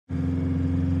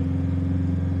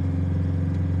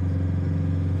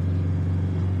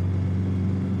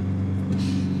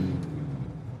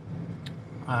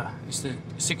It's the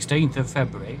 16th of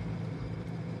February,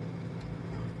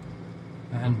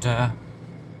 and I've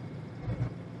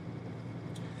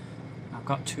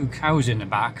got 2 cows in the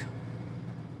back.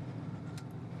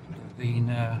 They've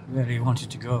been really wanted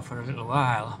to go for a little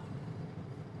while,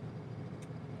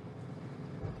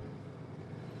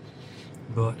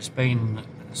 but it's been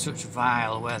such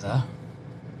vile weather.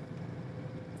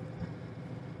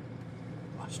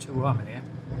 Oh, it's too warm in here.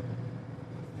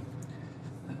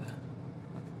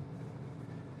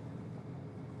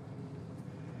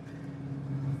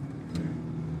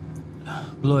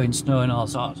 Blowing snow and all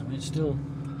sorts. I mean, it's still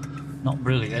not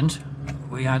brilliant.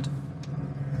 We had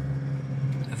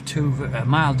a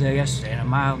mild day yesterday and a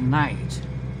mild night.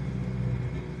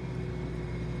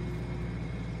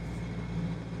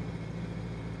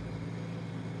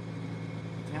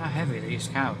 They are heavy, these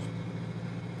cows.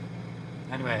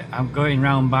 Anyway, I'm going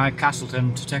round by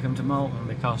Castleton to take them to Malton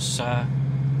because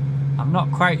I'm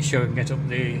not quite sure I can get up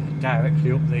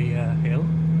directly up the hill.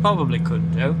 Probably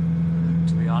could do,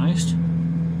 to be honest.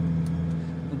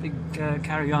 The big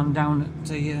carry on down at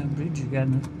the bridge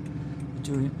again.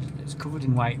 It's covered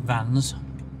in white vans.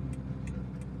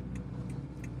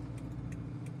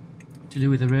 To do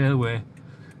with the railway.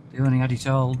 They only had it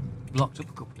all blocked up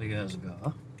a couple of years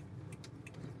ago.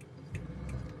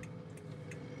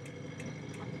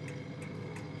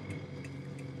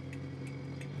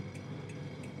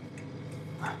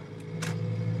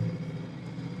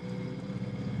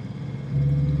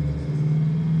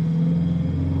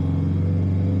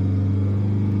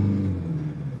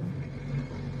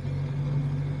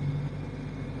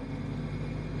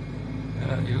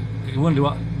 You wonder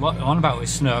what I'm on about with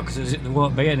snow, because there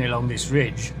won't be any along this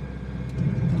ridge.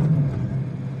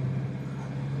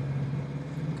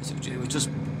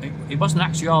 It wasn't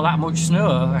actually all that much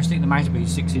snow. I think there might have been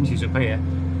 6 inches up here,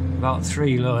 about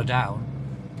 3 lower down.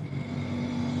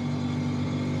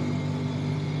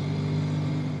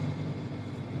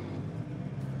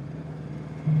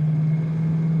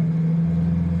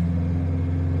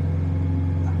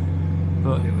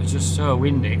 But it was just so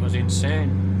windy, it was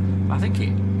insane. I think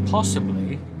it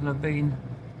possibly will have been,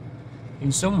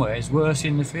 in some ways, worse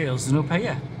in the fields than up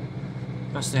here.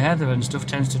 Because the heather and stuff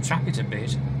tends to trap it a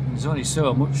bit. And there's only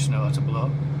so much snow to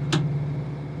blow.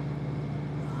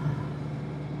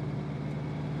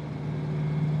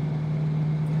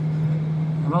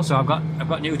 And also, I've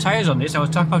got new tyres on this. I was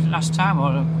talking about it last time,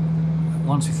 or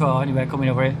once before, anyway, coming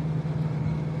over here.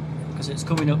 Because it's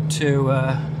coming up to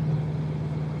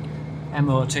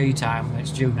MOT time.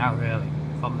 It's due now, really.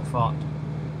 From the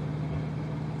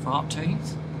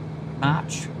 14th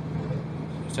March,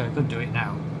 so I could do it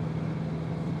now,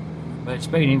 but it's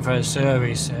been in for a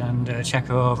service and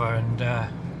check over, and I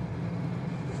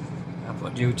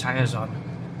put new tyres on.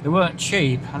 They weren't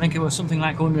cheap. I think it was something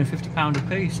like £150 a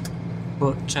piece,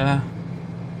 but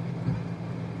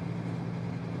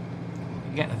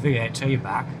you get the VAT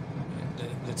back.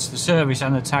 The service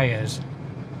and the tyres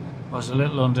was a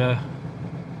little under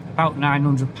about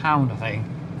 £900, I think.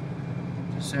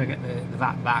 So I get the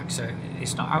VAT back, so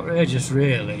it's not outrageous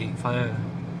really for.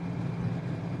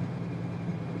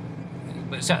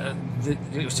 But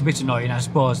it was a bit annoying, I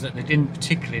suppose, that they didn't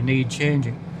particularly need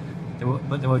changing.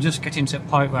 But they were just getting to a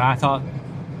point where I thought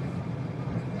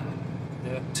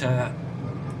that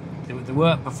they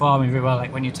weren't performing very well.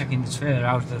 Like when you're taking the trailer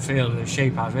out of the field with the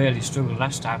sheep, I really struggled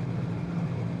last time.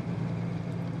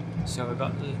 So I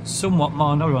got somewhat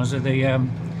more another ones of the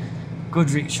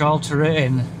Goodrich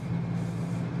all-terrain.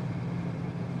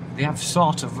 They have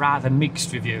sort of rather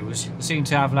mixed reviews. They seem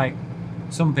to have, like,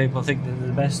 some people think they're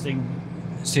the best thing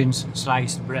since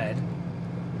sliced bread,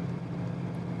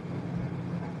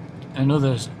 and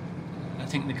others I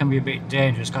think they can be a bit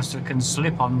dangerous because they can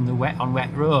slip on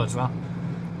wet roads. Well,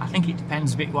 I think it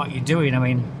depends a bit what you're doing. I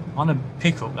mean, on a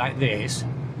pickup like this,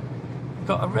 you've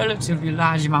got a relatively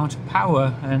large amount of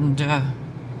power and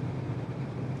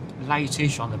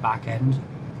lightish on the back end.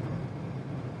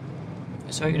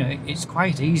 So, you know, it's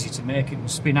quite easy to make it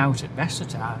spin out at best of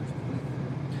times.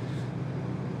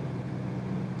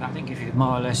 I think if you're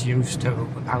more or less used to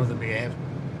how they behave,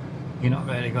 you're not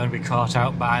really going to be caught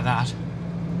out by that.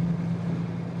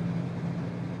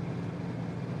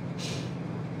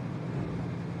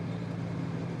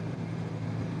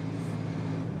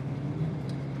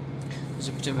 There's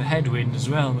a bit of a headwind as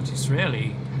well, but it's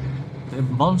really, they're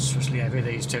monstrously heavy,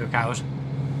 these 2 cows.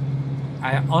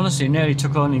 I honestly nearly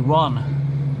took only one.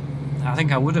 I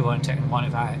think I would have only taken one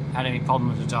if I had any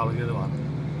problems at all with the other one.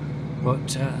 But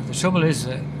the trouble is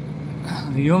that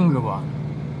the younger one,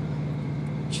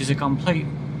 she's a complete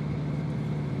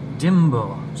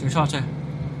dimbo. So sort of,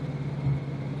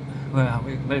 well,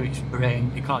 maybe it's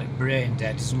brain, you call it brain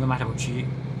dead, it doesn't matter what she's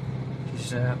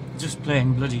just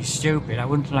plain bloody stupid. I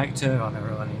wouldn't like her on her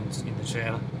own in the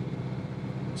trailer.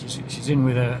 She's in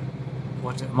with a,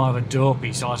 more of a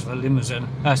dopey sort of a limousine,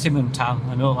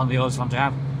 Simmental, an old one they always want to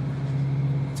have.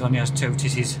 It only has 2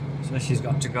 titties, so she's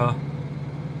got to go.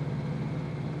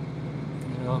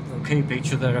 They'll keep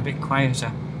each other a bit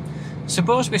quieter. There's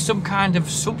supposed to be some kind of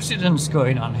subsidence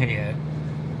going on here.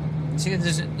 See,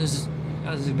 there's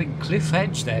a big cliff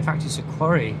edge there. In fact, it's a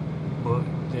quarry, but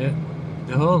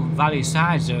the whole valley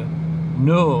sides are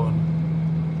known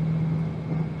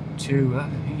to.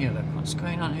 Here, look, what's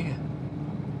going on here?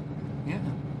 Yeah.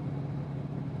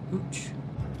 Ooch.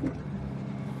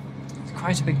 It's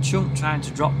quite a big chunk trying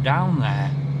to drop down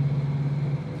there.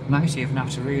 Might even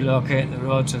have to relocate the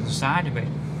road to the side a bit.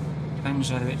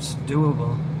 Depends whether it's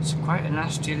doable. It's quite a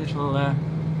nasty little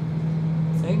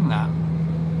thing, that.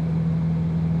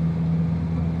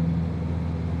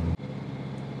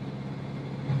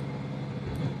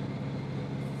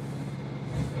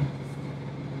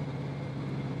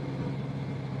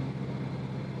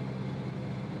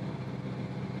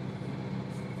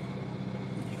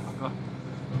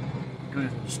 Going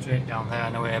straight down there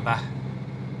on the way back.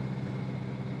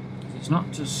 It's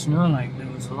not just snow, like there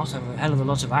was a hell of a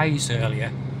lot of ice earlier,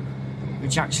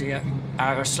 which actually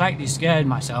I was slightly scared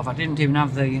myself. I didn't even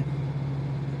have the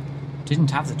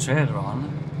trailer on.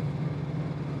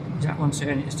 Is that one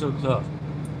saying it's still closed?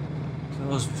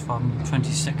 Closed from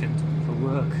 22nd for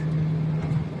work.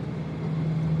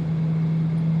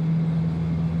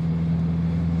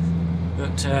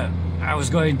 But I was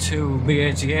going to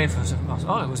BATA for some,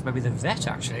 oh, it was maybe the vet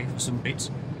actually for some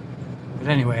bits. But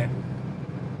anyway,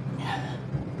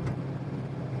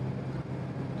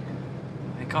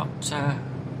 I got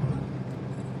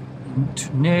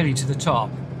nearly to the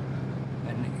top,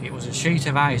 and it was a sheet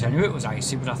of ice. I knew it was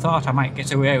icy, but I thought I might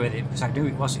get away with it because I knew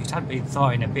it was. It had been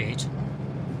thawing a bit,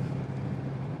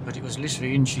 but it was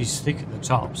literally inches thick at the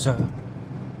top. So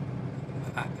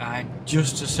I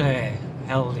just to say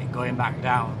held it going back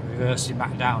down, reversing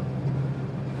back down,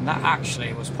 and that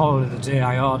actually was probably the day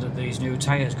I ordered these new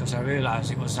tyres, because I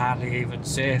realised it was hardly even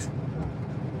safe.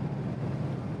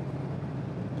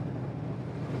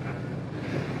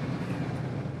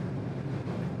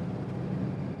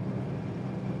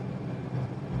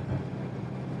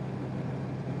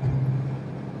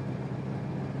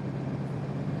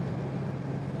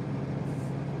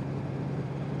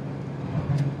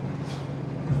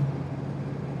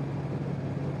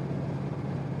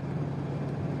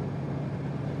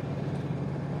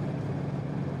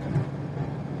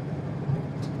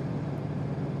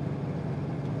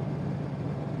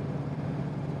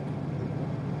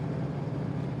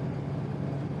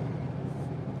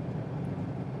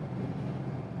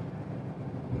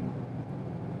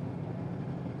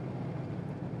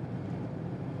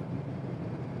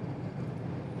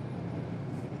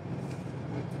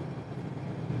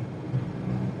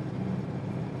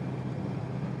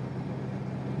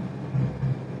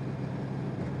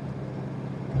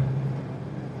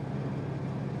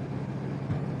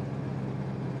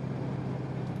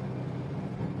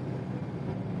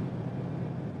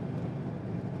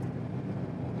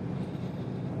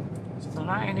 The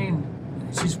lining,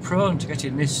 she's prone to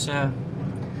getting this car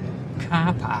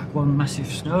park one massive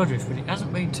snowdrift, but it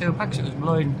hasn't been too bad because it was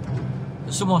blowing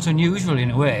somewhat unusual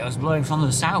in a way. It was blowing from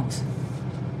the south.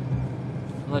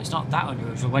 Well, it's not that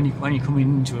unusual when you come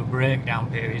into a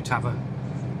breakdown period to have a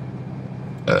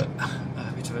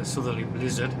bit of a southerly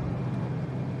blizzard.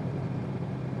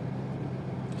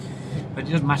 But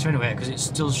it doesn't matter anyway because it's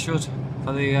still shut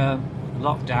for the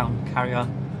lockdown carry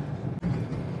on.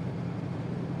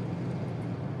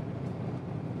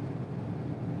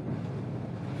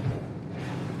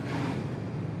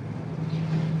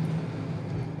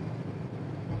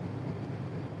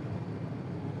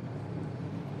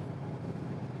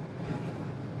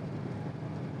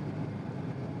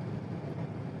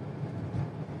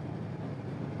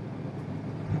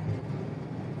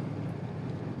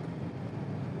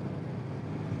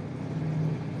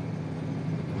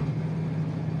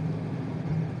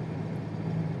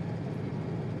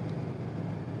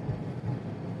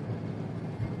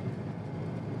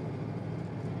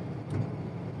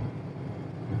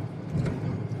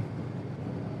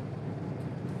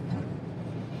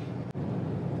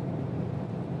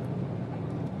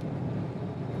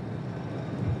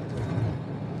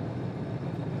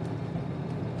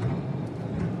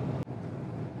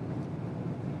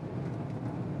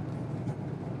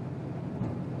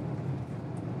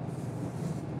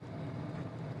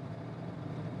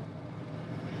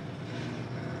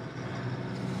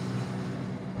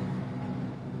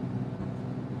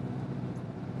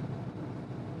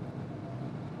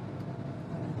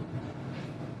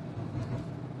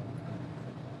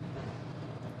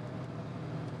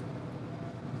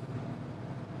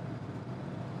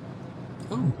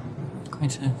 Oh,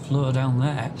 quite a floor down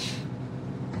there.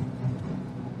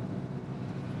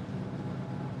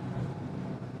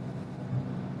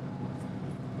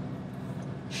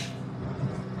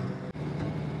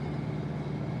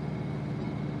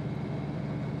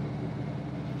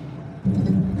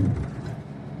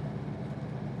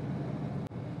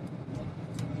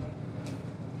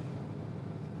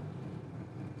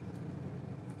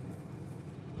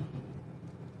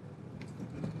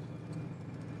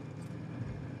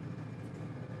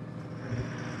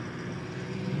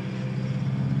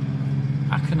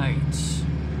 Aconites.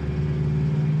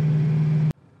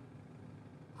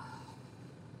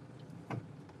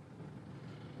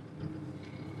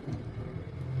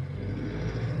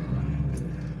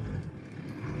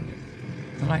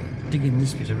 I like digging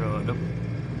this bit of road up.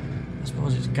 I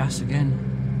suppose it's gas again.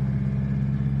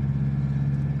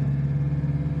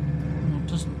 It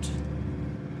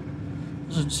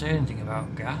doesn't say anything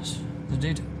about gas. They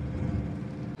did.